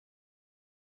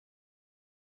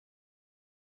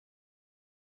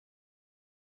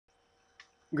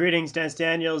Greetings, Dan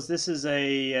Daniels. This is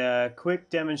a quick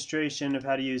demonstration of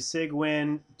how to use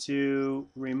Cygwin to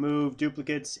remove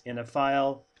duplicates in a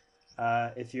file.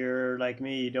 If you're like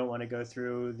me, you don't want to go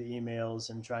through the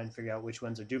emails and try and figure out which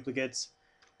ones are duplicates.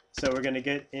 So we're going to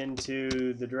get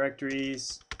into the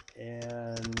directories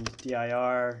and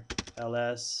dir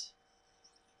ls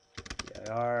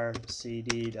dir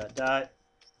cd dot dot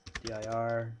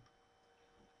dir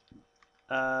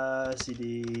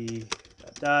cd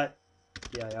dot dot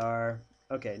dir.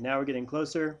 Okay, now we're getting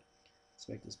closer. Let's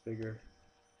make this bigger.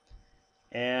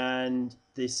 And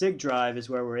the sig drive is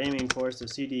where we're aiming for, so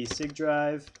cd sig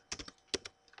drive.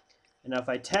 And now if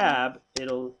I tab,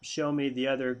 it'll show me the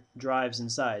other drives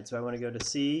inside. So I want to go to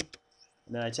C,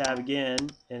 and then I tab again,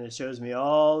 and it shows me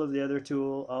all of the other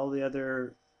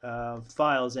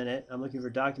files in it. I'm looking for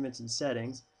documents and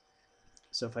settings.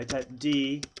 So if I type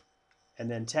D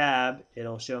and then tab,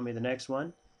 it'll show me the next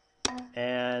one.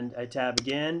 And I tab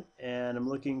again, and I'm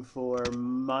looking for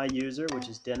my user, which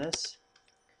is Dennis.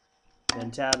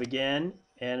 Then tab again,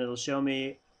 and it'll show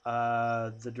me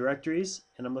the directories,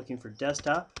 and I'm looking for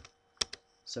desktop.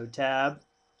 So tab,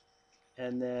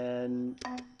 and then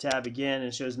tab again, and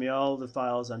it shows me all the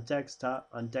files on desktop.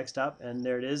 And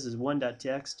there it is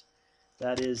one.txt.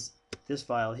 That is this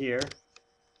file here.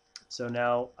 So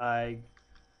now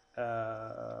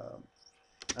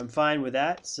I'm fine with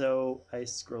that, so I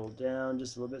scroll down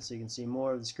just a little bit so you can see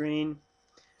more of the screen.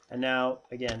 And now,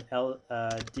 again,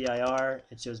 dir,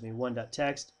 it shows me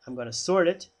one.txt. I'm going to sort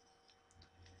it.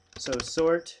 So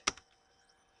sort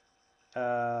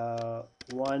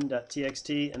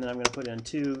one.txt, and then I'm going to put in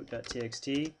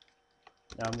 2.txt.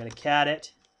 Now I'm going to cat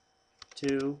it,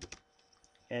 2,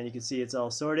 and you can see it's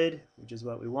all sorted, which is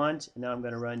what we want. And now I'm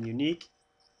going to run uniq.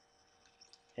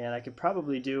 And I could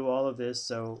probably do all of this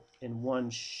so in one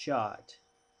shot.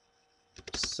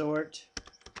 Sort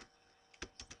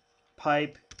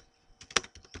pipe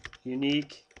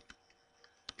uniq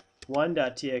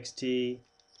 1.txt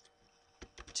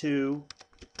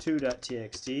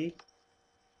 2.txt.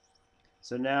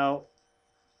 So now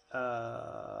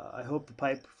I hope the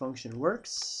pipe function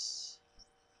works.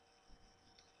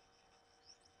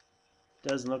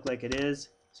 Doesn't look like it is,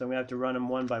 so I'm going to have to run them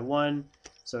one by one.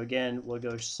 So again, we'll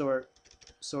go sort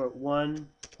one,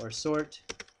 or sort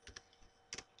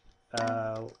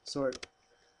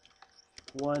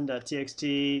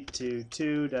 1.txt to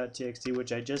 2.txt,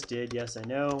 which I just did. Yes, I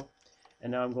know.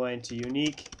 And now I'm going to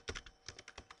uniq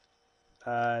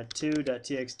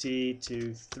 2.txt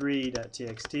to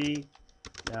 3.txt.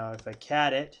 Now if I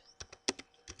cat it,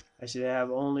 I should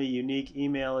have only unique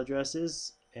email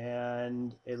addresses,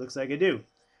 and it looks like I do.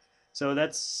 So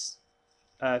that's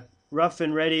a rough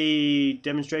and ready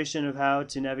demonstration of how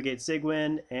to navigate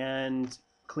Cygwin and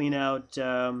clean out,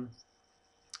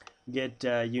 get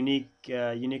a unique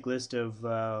list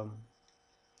of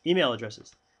email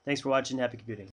addresses. Thanks for watching. Happy computing.